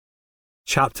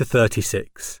Chapter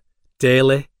 36.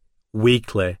 Daily,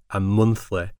 Weekly and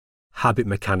Monthly Habit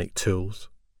Mechanic Tools.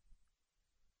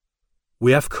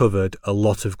 We have covered a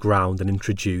lot of ground and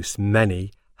introduced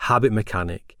many habit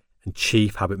mechanic and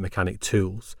chief habit mechanic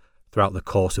tools throughout the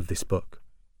course of this book.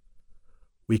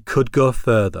 We could go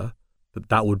further, but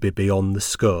that would be beyond the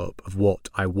scope of what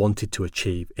I wanted to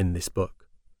achieve in this book.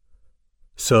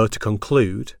 So to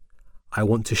conclude, I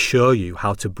want to show you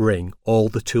how to bring all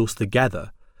the tools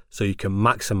together so you can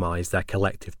maximize their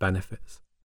collective benefits.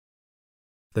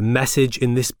 The message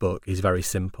in this book is very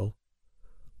simple.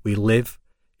 We live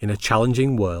in a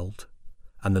challenging world,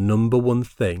 and the number one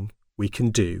thing we can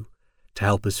do to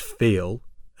help us feel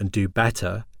and do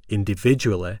better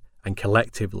individually and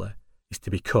collectively is to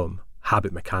become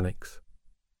habit mechanics.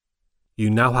 You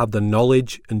now have the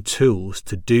knowledge and tools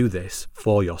to do this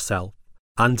for yourself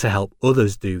and to help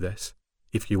others do this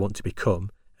if you want to become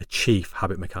a chief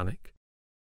habit mechanic.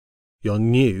 Your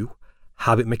new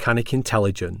habit mechanic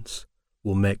intelligence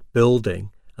will make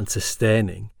building and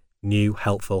sustaining new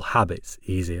helpful habits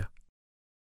easier.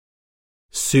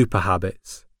 Super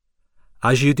habits.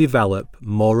 As you develop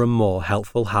more and more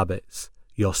helpful habits,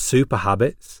 your super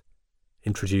habits,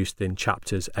 introduced in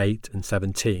chapters 8 and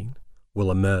 17, will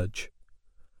emerge.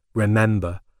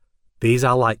 Remember, these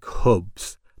are like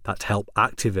hubs that help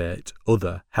activate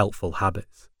other helpful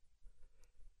habits.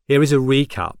 Here is a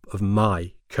recap of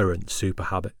my current super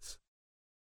habits.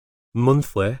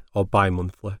 Monthly or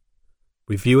bi-monthly,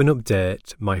 review and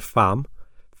update my FAM,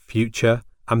 Future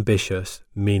Ambitious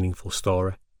Meaningful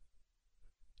Story.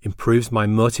 Improves my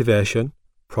motivation,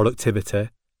 productivity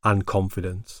and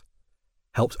confidence.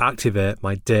 Helps activate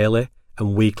my daily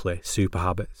and weekly super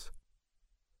habits.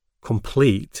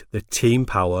 Complete the Team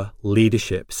Power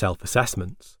Leadership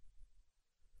Self-Assessments.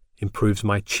 Improves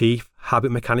my chief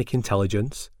habit mechanic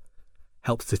intelligence.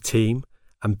 Helps the team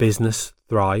and business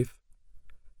thrive.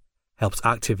 Helps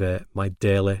activate my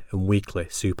daily and weekly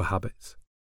super habits.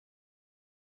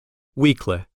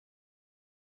 Weekly.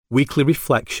 Weekly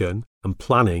reflection and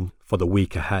planning for the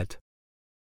week ahead.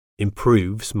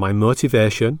 Improves my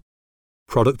motivation,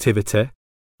 productivity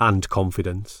and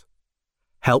confidence.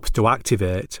 Helps to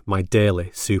activate my daily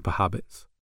super habits.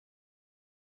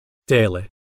 Daily.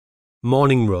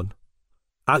 Morning run.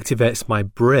 Activates my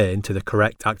brain to the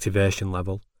correct activation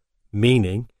level,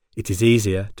 meaning it is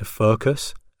easier to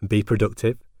focus and be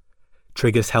productive,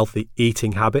 triggers healthy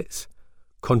eating habits,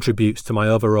 contributes to my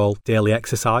overall daily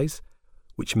exercise,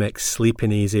 which makes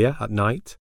sleeping easier at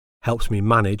night, helps me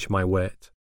manage my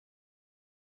weight.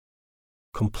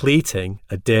 Completing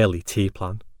a daily tea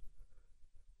plan.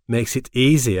 Makes it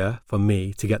easier for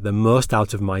me to get the most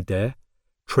out of my day,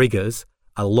 triggers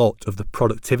a lot of the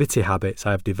productivity habits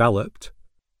I have developed,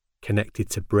 connected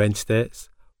to brain states,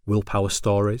 willpower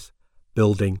stories,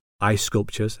 building ice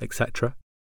sculptures, etc.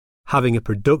 Having a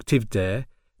productive day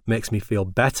makes me feel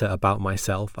better about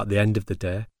myself at the end of the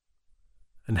day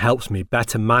and helps me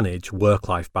better manage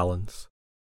work-life balance.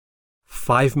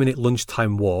 5-minute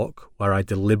lunchtime walk where I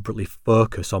deliberately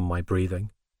focus on my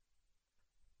breathing.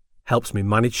 Helps me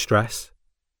manage stress,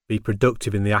 be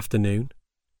productive in the afternoon,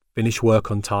 finish work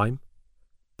on time,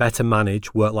 better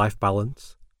manage work-life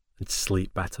balance, and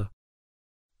sleep better.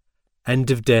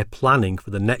 End-of-day planning for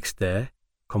the next day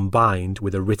combined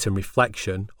with a written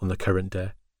reflection on the current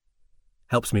day.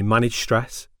 Helps me manage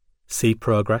stress, see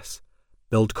progress,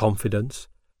 build confidence,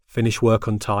 finish work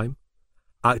on time,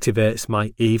 activates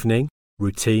my evening,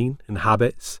 routine and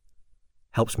habits,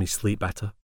 helps me sleep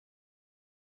better.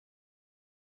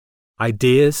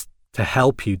 Ideas to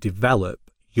help you develop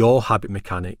your habit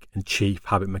mechanic and chief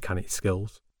habit mechanic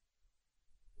skills.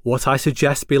 What I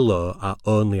suggest below are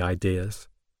only ideas.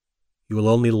 You will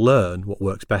only learn what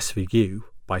works best for you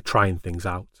by trying things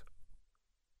out.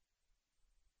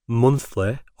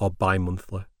 Monthly or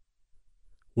bi-monthly.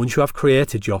 Once you have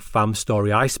created your FAM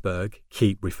story iceberg,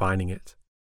 keep refining it.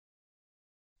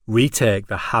 Retake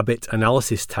the habit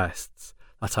analysis tests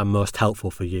that are most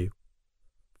helpful for you.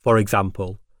 For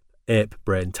example, APE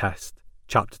Brain Test,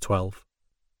 Chapter 12.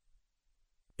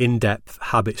 In-depth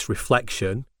habits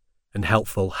reflection and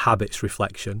helpful habits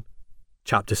reflection,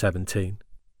 Chapter 17.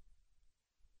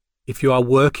 If you are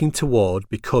working toward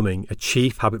becoming a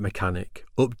chief habit mechanic,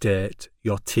 update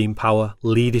your Team Power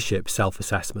Leadership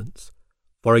Self-Assessments.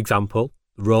 For example,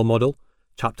 Role Model,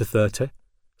 Chapter 30,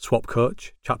 Swap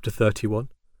Coach, Chapter 31,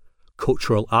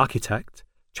 Cultural Architect,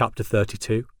 Chapter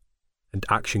 32, and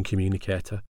Action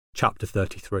Communicator, Chapter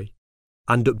 33,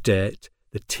 and update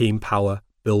the Team Power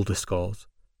Builder Scores,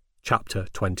 Chapter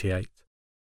 28.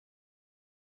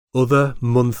 Other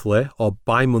monthly or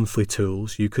bi-monthly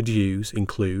tools you could use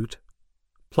include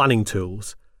planning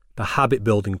tools the Habit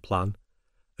Building Plan,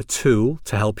 a tool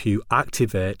to help you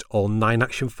activate all 9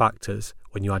 action factors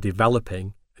when you are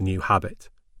developing a new habit,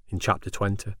 in Chapter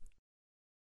 20.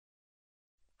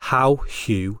 How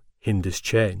Hue Hinders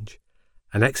Change,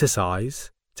 an exercise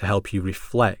to help you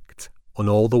reflect on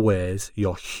all the ways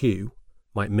your hue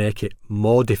might make it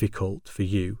more difficult for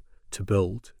you to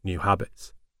build new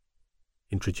habits,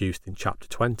 introduced in Chapter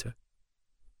 20.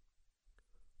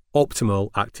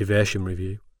 Optimal Activation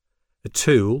Review, a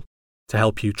tool to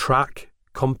help you track,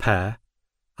 compare,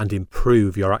 and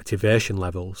improve your activation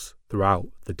levels throughout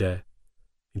the day,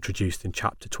 introduced in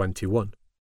Chapter 21.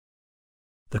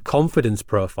 The Confidence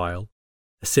Profile,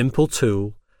 a simple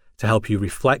tool to help you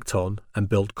reflect on and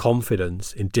build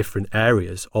confidence in different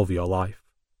areas of your life,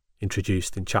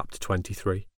 introduced in Chapter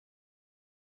 23.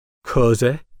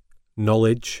 Cozy,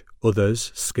 Knowledge,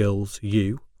 Others, Skills,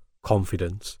 You,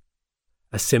 Confidence,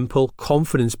 a simple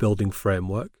confidence-building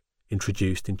framework,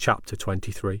 introduced in Chapter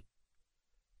 23.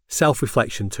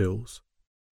 Self-reflection tools.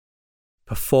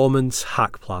 Performance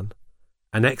Hack Plan,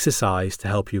 an exercise to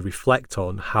help you reflect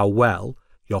on how well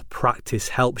your practice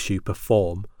helps you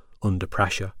perform under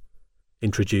pressure,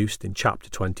 introduced in Chapter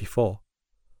 24.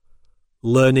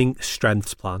 Learning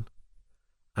Strengths Plan,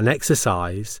 an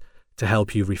exercise to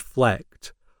help you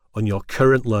reflect on your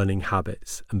current learning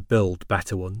habits and build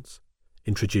better ones,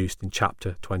 introduced in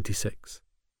Chapter 26.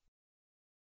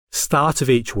 Start of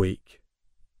each week.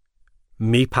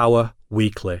 Me Power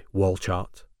Weekly Wall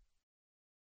Chart.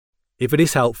 If it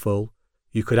is helpful,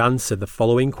 you could answer the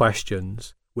following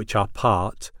questions, which are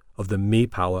part of the Me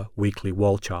Power Weekly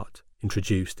Wall Chart,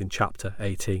 introduced in Chapter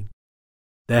 18.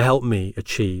 They help me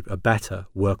achieve a better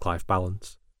work-life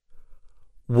balance.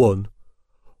 1.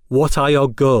 What are your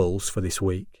goals for this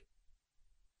week?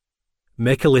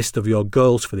 Make a list of your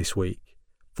goals for this week.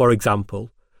 For example,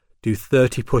 do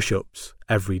 30 push-ups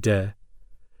every day.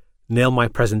 Nail my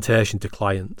presentation to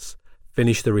clients.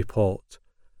 Finish the report.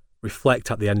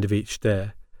 Reflect at the end of each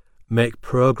day. Make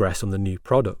progress on the new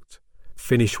product.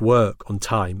 Finish work on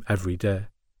time every day.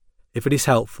 If it is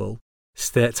helpful,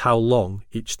 state how long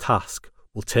each task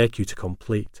will take you to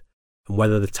complete and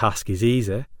whether the task is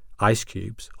easy, ice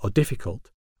cubes, or difficult,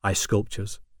 ice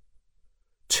sculptures.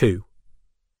 2.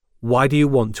 Why do you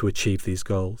want to achieve these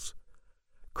goals?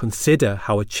 Consider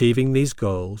how achieving these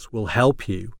goals will help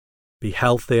you be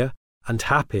healthier and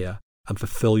happier and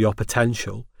fulfill your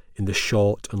potential in the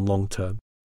short and long term.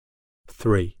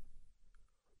 3.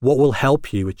 What will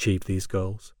help you achieve these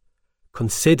goals?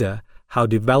 Consider how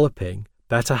developing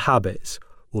better habits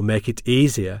will make it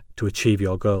easier to achieve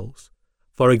your goals.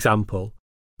 For example,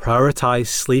 prioritize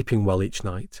sleeping well each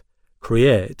night.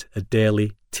 Create a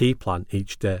daily tea plan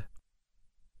each day.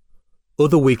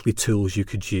 Other weekly tools you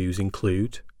could use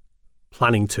include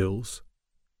planning tools,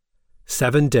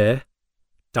 7-day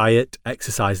diet,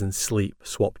 exercise and sleep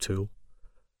swap tool,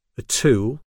 a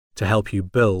tool to help you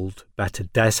build better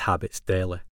DES habits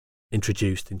daily,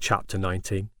 introduced in Chapter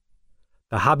 19.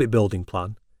 The Habit Building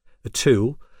Plan, a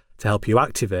tool to help you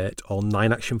activate all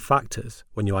 9 action factors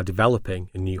when you are developing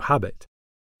a new habit,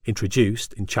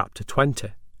 introduced in Chapter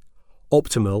 20.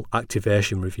 Optimal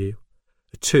Activation Review,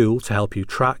 a tool to help you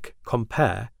track,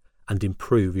 compare, and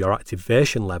improve your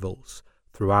activation levels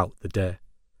throughout the day,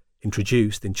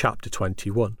 introduced in Chapter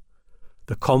 21.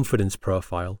 The Confidence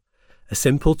Profile, a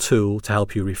simple tool to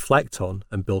help you reflect on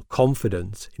and build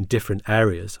confidence in different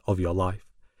areas of your life,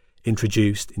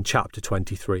 introduced in Chapter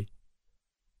 23.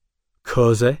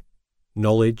 Cozy,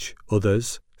 Knowledge,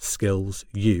 Others, Skills,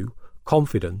 You,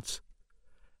 Confidence,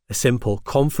 a simple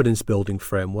confidence-building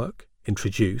framework,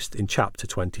 introduced in Chapter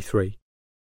 23.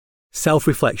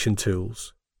 Self-reflection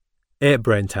tools.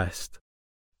 8-brain test,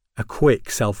 a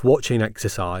quick self-watching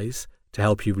exercise to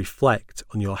help you reflect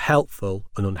on your helpful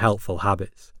and unhelpful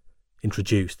habits,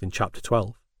 introduced in Chapter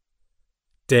 12.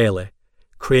 Daily,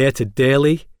 create a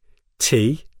daily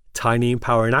Tiny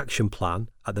Empowering Action Plan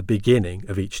at the beginning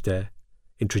of each day,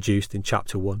 introduced in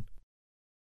Chapter 1.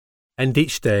 End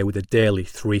each day with a daily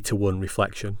 3-to-1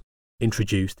 reflection,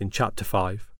 introduced in Chapter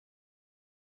 5.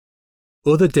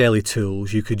 Other daily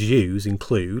tools you could use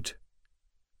include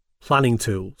planning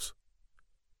tools,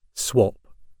 SWAP,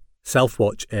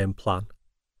 Self-Watch Aim Plan,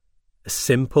 a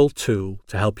simple tool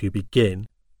to help you begin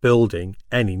building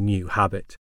any new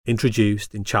habit,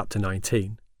 introduced in Chapter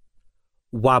 19.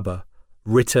 WABA,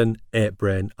 Written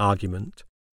 8-brain Argument,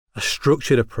 a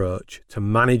structured approach to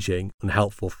managing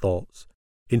unhelpful thoughts,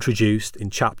 introduced in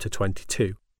Chapter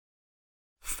 22.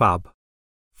 FAB,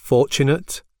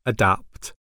 Fortunate,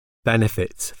 Adapt,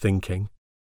 Benefits Thinking,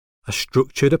 a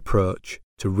structured approach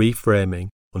to reframing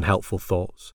unhelpful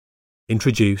thoughts,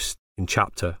 introduced in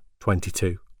Chapter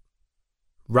 22.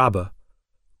 RABBA,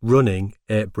 Running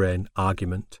 8-Brain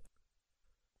Argument.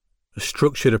 A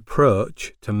structured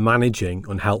approach to managing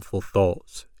unhelpful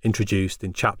thoughts, introduced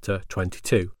in Chapter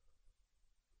 22.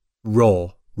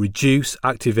 RAW, Reduce,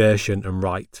 Activation and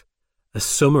Write, a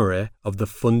summary of the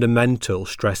fundamental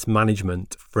stress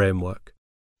management framework,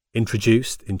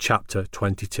 introduced in Chapter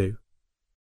 22.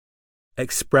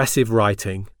 Expressive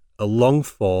Writing, a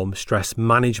long-form stress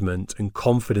management and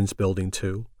confidence-building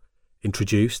tool,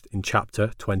 introduced in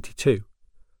Chapter 22.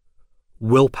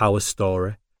 Willpower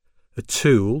Story, a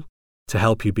tool to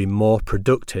help you be more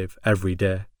productive every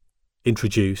day,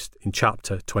 introduced in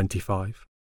Chapter 25.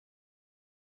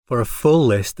 For a full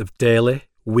list of daily,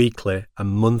 weekly and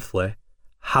monthly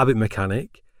Habit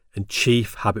Mechanic and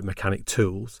Chief Habit Mechanic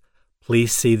tools,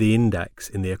 please see the index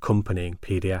in the accompanying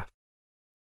PDF.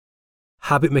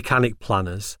 Habit Mechanic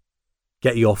Planners.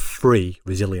 Get your free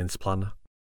resilience planner.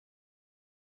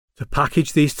 To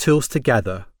package these tools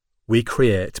together, we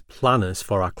create planners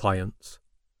for our clients.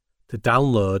 To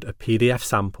download a PDF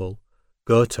sample,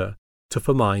 go to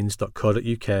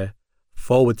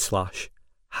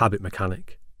tougherminds.co.uk/Habit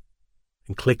Mechanic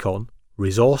and click on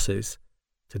Resources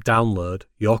to download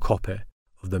your copy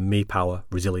of the Me Power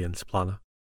Resilience Planner.